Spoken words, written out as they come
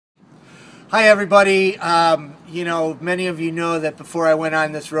Hi, everybody. Many of you know that before I went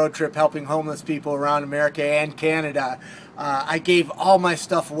on this road trip helping homeless people around America and Canada, I gave all my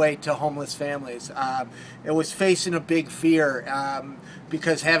stuff away to homeless families. It was facing a big fear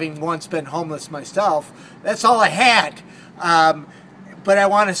because having once been homeless myself, that's all I had. But I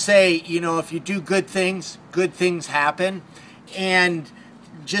want to say, if you do good things happen. And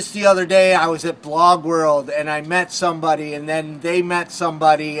just the other day I was at Blog World and I met somebody, and then they met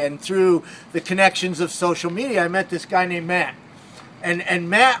somebody, and through the connections of social media I met this guy named Matt. And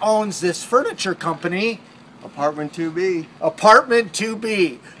Matt owns this furniture company, Apartment 2B. Apartment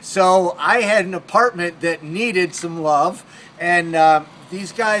 2B. So I had an apartment that needed some love, and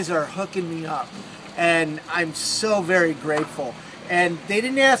these guys are hooking me up, and I'm so very grateful. And they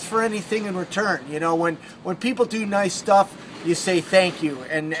didn't ask for anything in return. When people do nice stuff, you say thank you,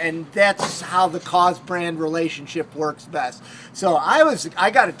 and that's how the cause brand relationship works best. So I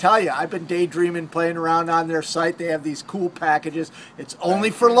got to tell you, I've been daydreaming, playing around on their site. They have these cool packages. It's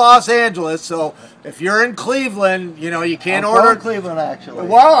only for Los Angeles, so if you're in Cleveland, you can't order. Cleveland, actually.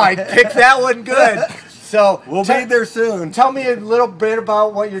 Well, I picked that one good. So we'll be there soon. Tell me a little bit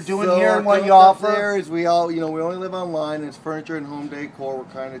about what you're doing here and what you offer. There is we only live online. It's furniture and home decor.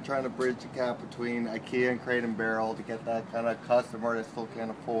 We're kind of trying to bridge the gap between IKEA and Crate and Barrel to get that kind of customer that still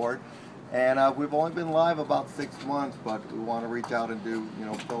can't afford. And we've only been live about 6 months, but we want to reach out and do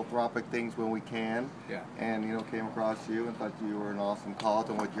philanthropic things when we can. Yeah. And came across you and thought you were an awesome cause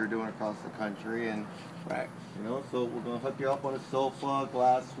and what you're doing across the country. And right. So we're gonna hook you up on a sofa,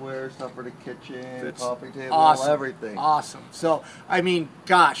 glassware, stuff for the kitchen, coffee table, awesome. everything. Awesome. So I mean,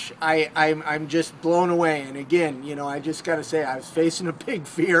 gosh, I'm just blown away. And again, I just got to say, I was facing a big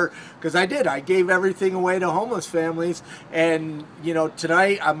fear because I gave everything away to homeless families, and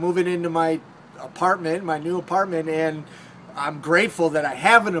tonight I'm moving into my apartment, my new apartment, and I'm grateful that I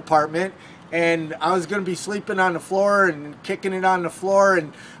have an apartment. And I was going to be sleeping on the floor and kicking it on the floor.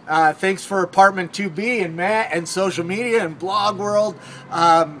 And thanks for Apartment 2B and Matt and social media and Blog World.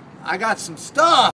 I got some stuff.